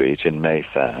Davis Street in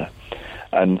Mayfair,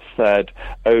 and said,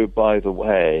 "Oh, by the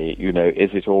way,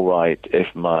 is it all right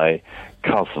if my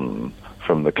cousin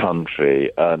from the country,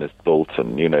 Ernest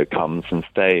Bolton, comes and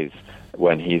stays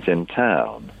when he's in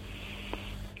town?"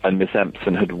 And Miss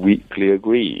Empson had weakly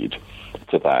agreed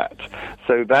to that.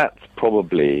 So that's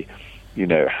probably,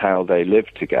 how they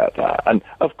lived together. And,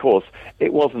 of course,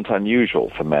 it wasn't unusual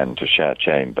for men to share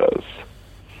chambers.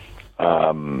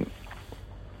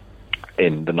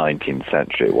 In the 19th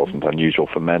century, it wasn't unusual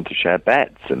for men to share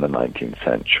beds in the 19th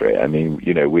century. I mean,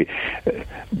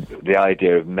 the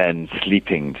idea of men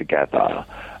sleeping together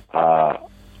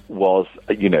was,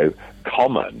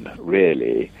 common,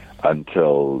 really,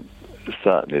 until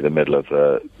certainly the middle of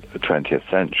the 20th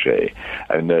century.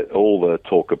 And all the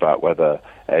talk about whether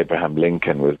Abraham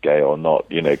Lincoln was gay or not,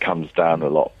 comes down a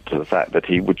lot to the fact that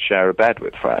he would share a bed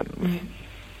with friends. Mm.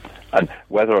 And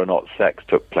whether or not sex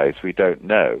took place, we don't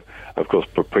know. Of course,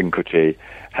 propinquity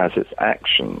has its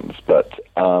actions, but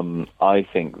I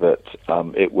think that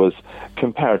it was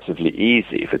comparatively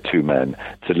easy for two men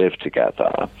to live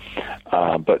together.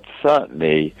 But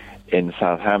certainly in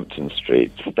Southampton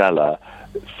Street, Stella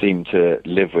seemed to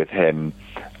live with him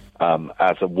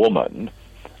as a woman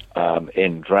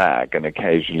in drag and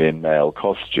occasionally in male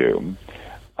costume,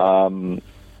 and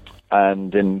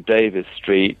in Davis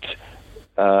Street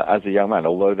as a young man,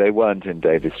 although they weren't in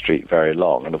Davis Street very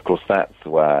long. And of course that's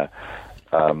where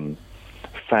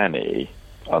Fanny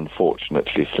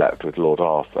unfortunately slept with Lord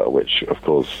Arthur, which of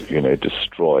course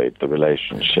destroyed the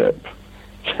relationship.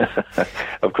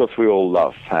 Of course we all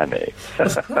love Fanny.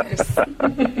 Of course.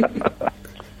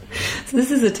 So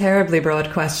this is a terribly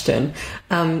broad question,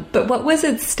 but what was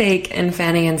at stake in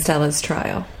Fanny and Stella's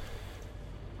trial?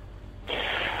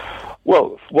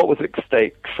 Well, what was at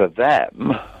stake for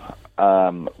them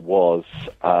was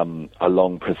a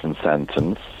long prison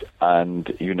sentence,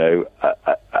 and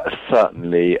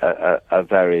certainly a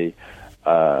very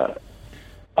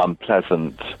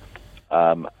unpleasant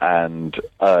and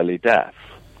early death.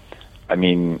 I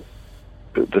mean,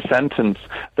 the sentence,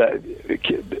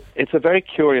 it's a very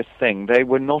curious thing. They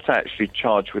were not actually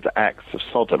charged with acts of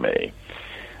sodomy.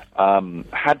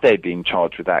 Had they been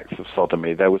charged with acts of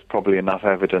sodomy, there was probably enough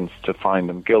evidence to find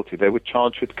them guilty. They were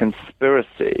charged with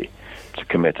conspiracy to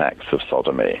commit acts of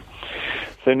sodomy.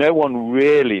 So no one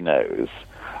really knows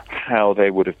how they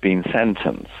would have been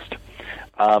sentenced.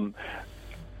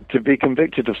 To be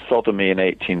convicted of sodomy in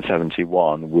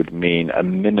 1871 would mean a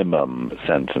minimum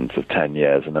sentence of 10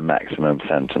 years and a maximum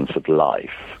sentence of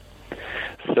life.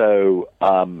 So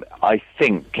I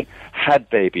think, had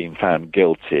they been found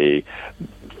guilty,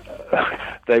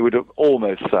 they would have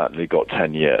almost certainly got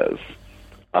 10 years,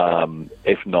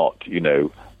 if not,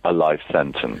 a life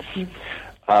sentence.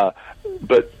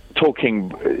 But talking,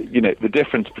 the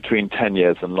difference between 10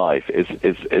 years and life is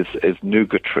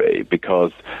nugatory,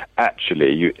 because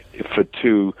actually, for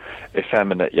two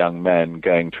effeminate young men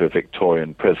going to a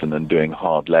Victorian prison and doing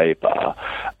hard labor,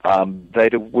 they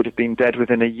would have been dead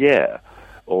within a year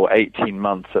or 18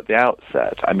 months at the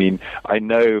outset. I mean, I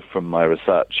know from my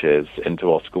researches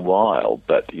into Oscar Wilde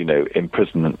that,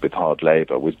 imprisonment with hard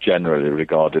labor was generally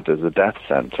regarded as a death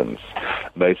sentence.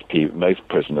 Most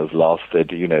prisoners lasted,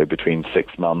 between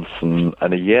 6 months and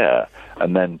a year,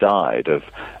 and then died of,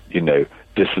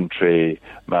 dysentery,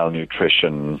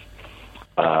 malnutrition,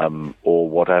 or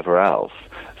whatever else.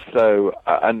 So,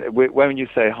 when you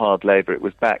say hard labor, it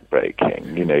was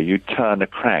backbreaking. You know, you turn a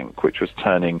crank, which was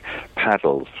turning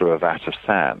paddles through a vat of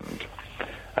sand,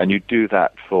 and you'd do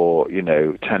that for,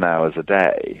 10 hours a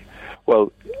day.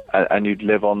 Well, and you'd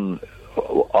live on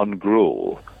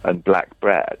gruel and black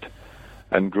bread.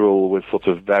 And gruel was sort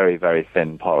of very, very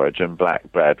thin porridge, and black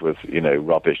bread was,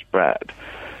 rubbish bread.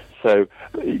 So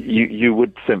you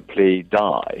would simply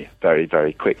die very,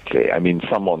 very quickly. I mean,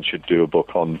 someone should do a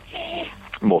book on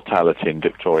mortality in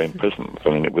Victorian prisons. I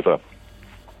mean, it was a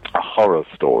horror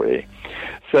story.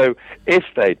 So if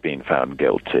they'd been found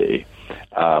guilty,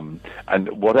 and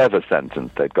whatever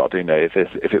sentence they'd got, if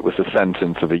it was a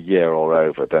sentence of a year or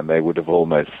over, then they would have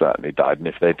almost certainly died. And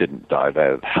if they didn't die,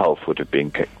 their health would have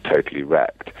been totally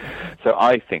wrecked. So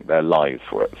I think their lives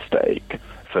were at stake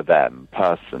for them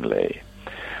personally.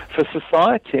 For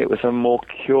society, it was a more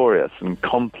curious and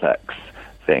complex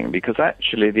thing, because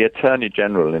actually the Attorney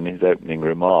General in his opening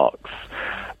remarks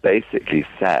basically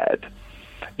said,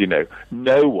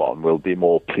 no one will be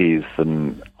more pleased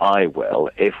than I will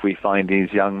if we find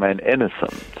these young men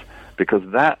innocent, because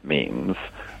that means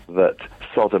that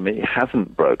sodomy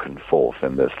hasn't broken forth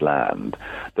in this land,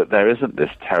 that there isn't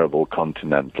this terrible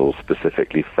continental,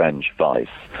 specifically French vice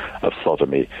of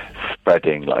sodomy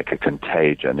spreading like a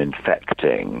contagion,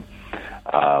 infecting.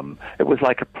 It was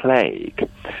like a plague.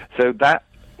 So that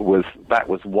was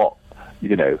what,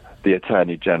 the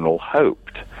Attorney General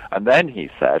hoped. And then he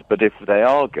said, but if they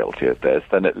are guilty of this,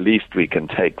 then at least we can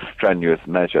take strenuous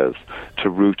measures to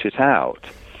root it out.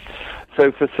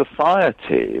 So for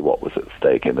society, what was at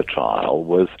stake in the trial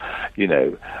was,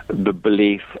 the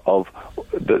belief of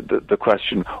the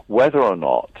question whether or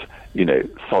not,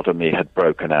 sodomy had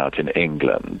broken out in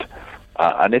England.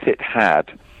 And if it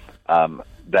had,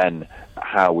 then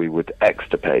how we would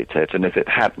extirpate it. And if it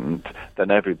hadn't,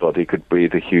 then everybody could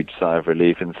breathe a huge sigh of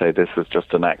relief and say this was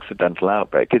just an accidental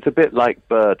outbreak. It's a bit like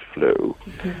bird flu.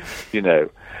 Mm-hmm.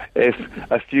 If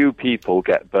a few people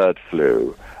get bird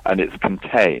flu and it's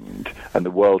contained and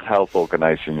the World Health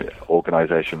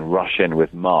Organization rush in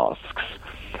with masks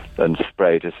and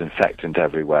spray disinfectant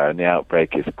everywhere and the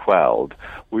outbreak is quelled,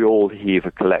 we all heave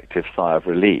a collective sigh of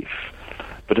relief.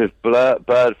 But if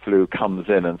bird flu comes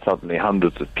in and suddenly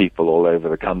hundreds of people all over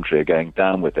the country are going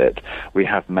down with it, we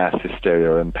have mass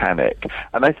hysteria and panic.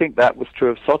 And I think that was true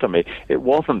of sodomy. It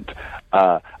wasn't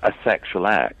a sexual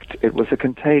act. It was a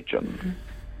contagion.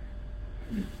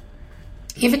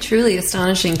 You have a truly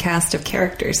astonishing cast of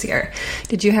characters here.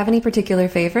 Did you have any particular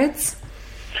favorites?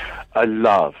 I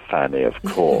love Fanny, of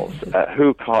course.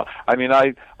 Who can't? I mean,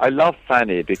 I love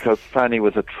Fanny because Fanny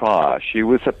was a trier. She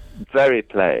was very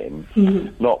plain,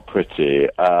 not pretty,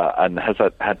 and has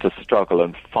had to struggle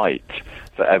and fight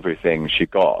for everything she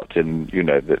got in,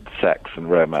 the sex and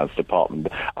romance department.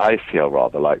 I feel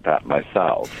rather like that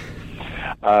myself.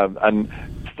 And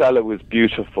Stella was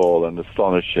beautiful and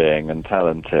astonishing and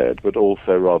talented, but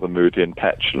also rather moody and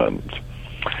petulant.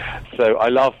 So I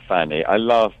love Fanny. I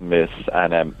love Miss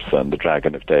Anne Empson, the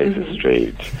Dragon of Daisy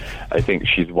Street. I think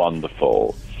she's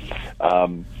wonderful.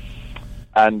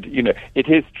 And, it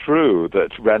is true that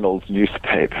Reynolds'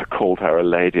 newspaper called her a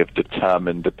lady of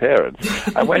determined appearance.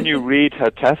 And when you read her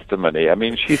testimony, I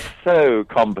mean, she's so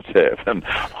combative and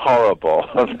horrible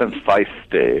and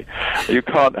feisty. You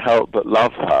can't help but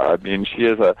love her. I mean, she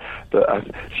is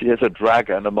a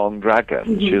dragon among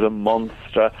dragons. She's a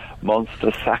monster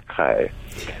sacré.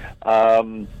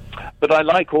 But I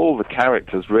like all the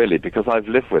characters, really, because I've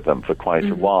lived with them for quite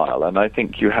a while, and I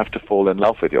think you have to fall in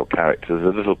love with your characters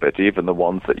a little bit, even the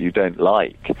ones that you don't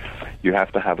like. You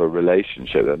have to have a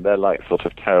relationship, and they're like sort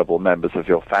of terrible members of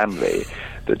your family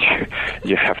that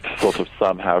you have to sort of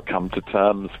somehow come to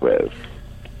terms with.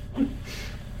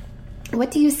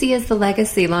 What do you see as the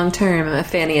legacy long-term of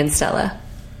Fanny and Stella?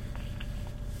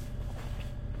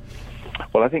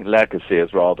 Well, I think legacy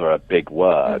is rather a big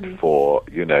word for,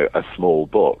 a small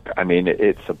book. I mean,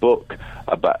 it's a book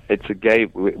about,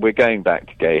 we're going back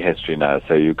to gay history now,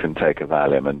 so you can take a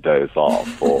Valium and doze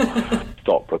off or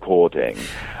stop recording.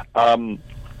 I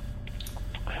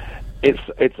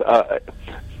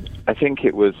think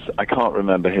it was, I can't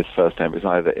remember his first name, it was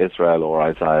either Israel or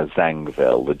Isaiah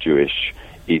Zangwill, the Jewish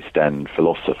East End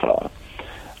philosopher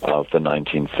of the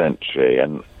 19th century,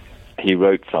 and he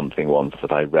wrote something once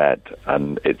that I read,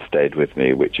 and it stayed with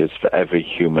me, which is, for every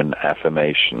human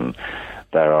affirmation,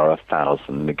 there are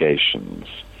 1,000 negations.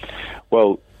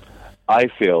 Well, I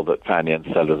feel that Fanny and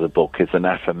Stella's book is an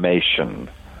affirmation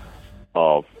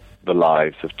of the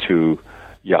lives of two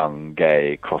young,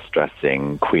 gay,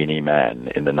 cross-dressing, queenie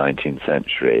men in the 19th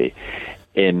century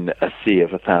in a sea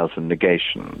of 1,000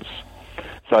 negations.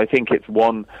 So I think it's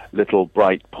one little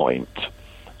bright point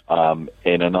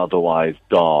in an otherwise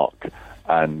dark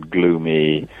and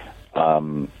gloomy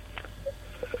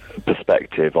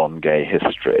perspective on gay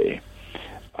history.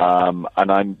 And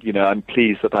I'm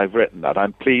pleased that I've written that.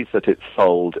 I'm pleased that it's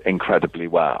sold incredibly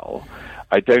well.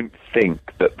 I don't think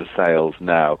that the sales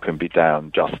now can be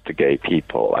down just to gay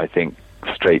people. I think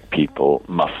straight people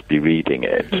must be reading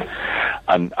it.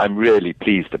 And I'm really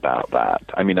pleased about that.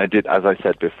 I mean, I did, as I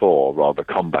said before, rather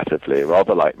combatively,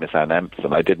 rather like Miss Anne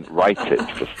Empson, I didn't write it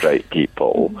for straight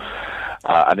people.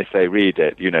 And if they read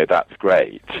it, that's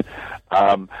great.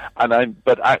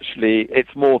 But actually,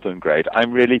 it's more than great.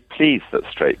 I'm really pleased that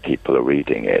straight people are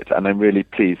reading it, and I'm really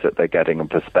pleased that they're getting a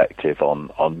perspective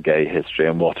on gay history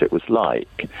and what it was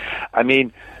like. I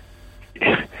mean,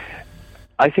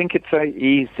 I think it's very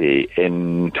easy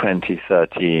in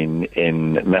 2013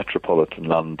 in metropolitan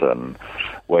London,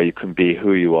 where you can be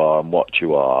who you are and what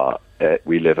you are.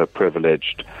 We live a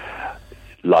privileged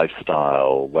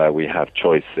lifestyle where we have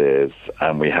choices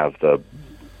and we have the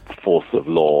force of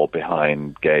law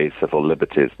behind gay civil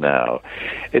liberties now.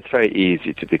 It's very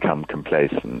easy to become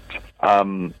complacent.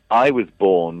 I was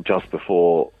born just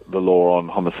before the law on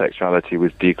homosexuality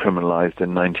was decriminalized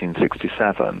in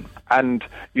 1967. And,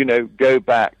 go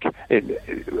back,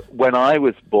 when I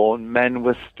was born, men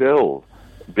were still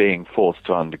being forced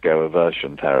to undergo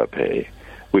aversion therapy,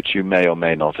 which you may or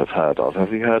may not have heard of.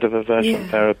 Have you heard of aversion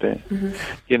therapy?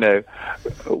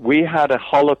 Mm-hmm. We had a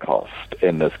Holocaust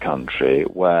in this country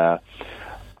where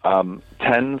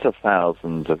tens of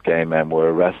thousands of gay men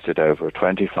were arrested over a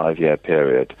 25-year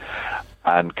period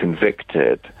and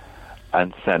convicted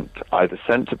and either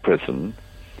sent to prison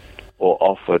or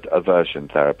offered aversion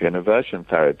therapy. And aversion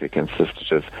therapy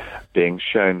consisted of being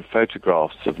shown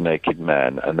photographs of naked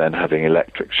men and then having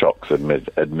electric shocks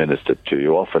administered to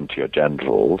you, often to your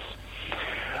genitals,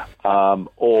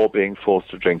 or being forced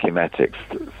to drink emetics,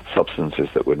 substances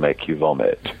that would make you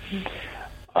vomit.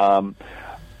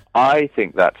 I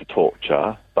think that's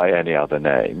torture by any other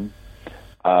name.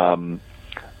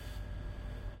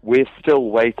 We're still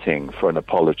waiting for an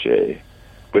apology.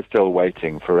 We're still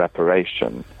waiting for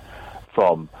reparation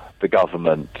from the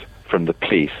government, from the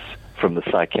police, from the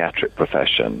psychiatric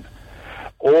profession.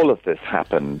 All of this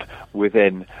happened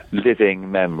within living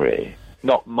memory.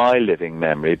 Not my living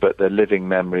memory, but the living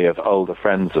memory of older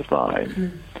friends of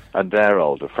mine and their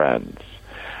older friends.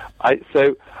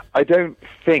 So I don't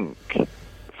think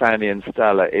Fanny and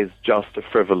Stella is just a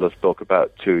frivolous book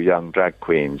about two young drag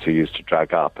queens who used to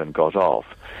drag up and got off.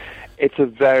 It's a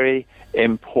very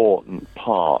important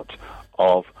part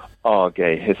of our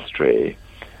gay history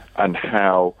and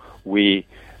how we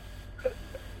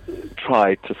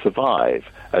tried to survive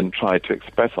and tried to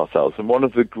express ourselves. And one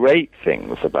of the great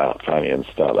things about Fanny and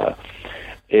Stella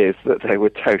is that they were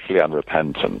totally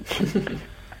unrepentant.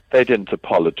 They didn't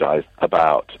apologize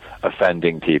about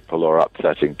offending people or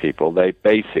upsetting people. They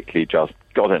basically just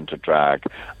got into drag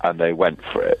and they went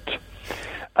for it.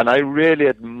 And I really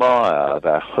admire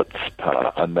their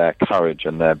chutzpah and their courage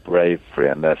and their bravery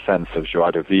and their sense of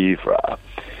joie de vivre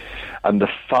and the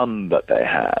fun that they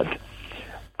had,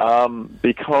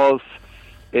 because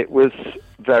it was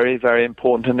very, very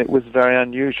important and it was very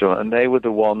unusual, and they were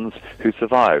the ones who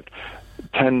survived.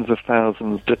 Tens of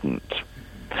thousands didn't.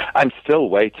 I'm still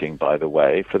waiting, by the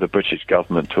way, for the British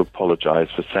government to apologize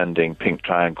for sending Pink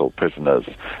Triangle prisoners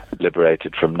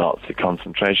liberated from Nazi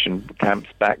concentration camps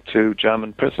back to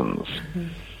German prisons,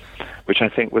 which I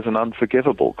think was an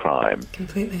unforgivable crime.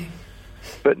 Completely.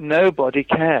 But nobody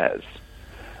cares,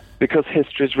 because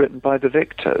history is written by the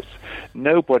victors.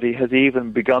 Nobody has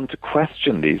even begun to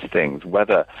question these things,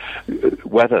 whether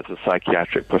the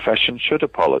psychiatric profession should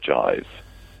apologize,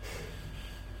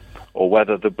 or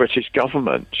whether the British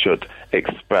government should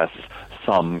express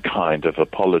some kind of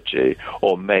apology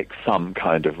or make some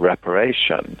kind of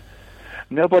reparation.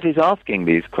 Nobody's asking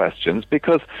these questions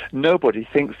because nobody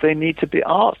thinks they need to be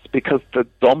asked, because the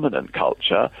dominant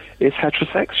culture is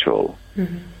heterosexual.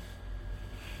 Mm-hmm.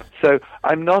 So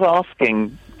I'm not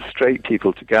asking straight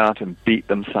people to go out and beat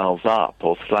themselves up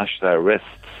or slash their wrists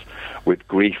with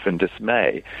grief and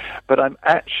dismay, but I'm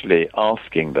actually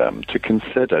asking them to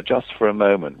consider just for a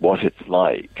moment what it's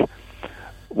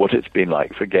been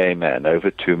like for gay men over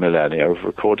 2 millennia of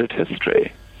recorded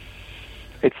history.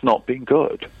 It's not been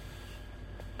good.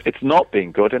 It's not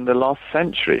been good in the last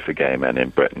century for gay men in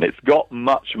Britain. It's got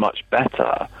much, much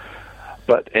better.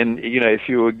 But if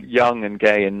you were young and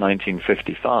gay in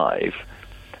 1955,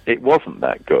 it wasn't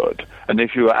that good. And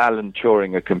if you were Alan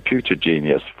Turing, a computer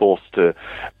genius, forced to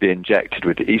be injected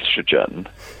with estrogen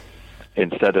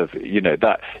instead of,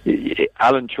 that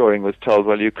Alan Turing was told,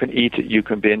 well, you can eat it, you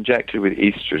can be injected with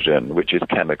estrogen, which is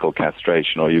chemical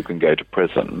castration, or you can go to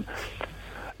prison.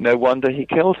 No wonder he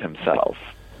killed himself.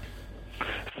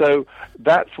 So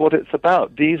that's what it's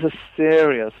about. These are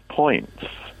serious points.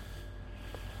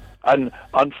 And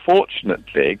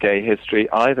unfortunately, gay history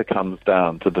either comes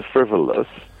down to the frivolous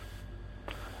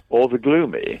or the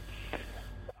gloomy.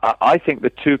 I think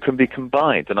the two can be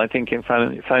combined, and I think in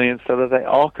Fanny and Stella they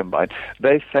are combined.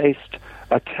 They faced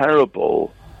a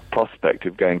terrible prospect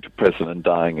of going to prison and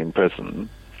dying in prison,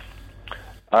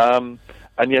 and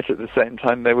yet at the same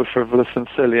time they were frivolous and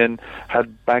silly and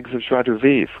had bags of joie de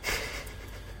vivre.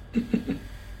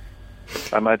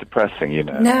 Am I depressing,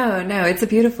 No, it's a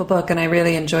beautiful book, and I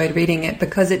really enjoyed reading it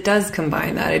because it does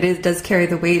combine that. It does carry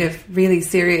the weight of really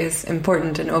serious,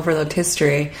 important, and overlooked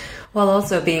history, while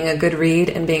also being a good read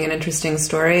and being an interesting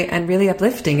story and really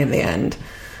uplifting in the end.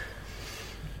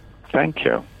 Thank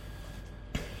you.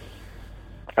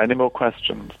 Any more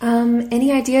questions?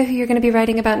 Any idea who you're going to be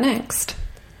writing about next?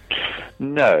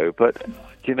 No, but,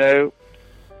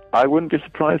 I wouldn't be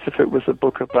surprised if it was a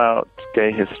book about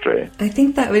gay history. I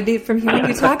think that would be, from hearing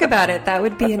you talk about it, that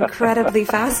would be incredibly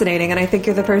fascinating, and I think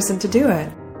you're the person to do it.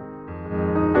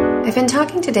 I've been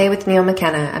talking today with Neil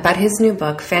McKenna about his new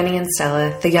book, Fanny and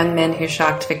Stella, The Young Men Who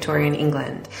Shocked Victorian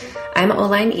England. I'm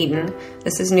Oline Eaton.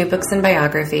 This is New Books in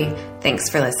Biography. Thanks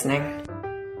for listening.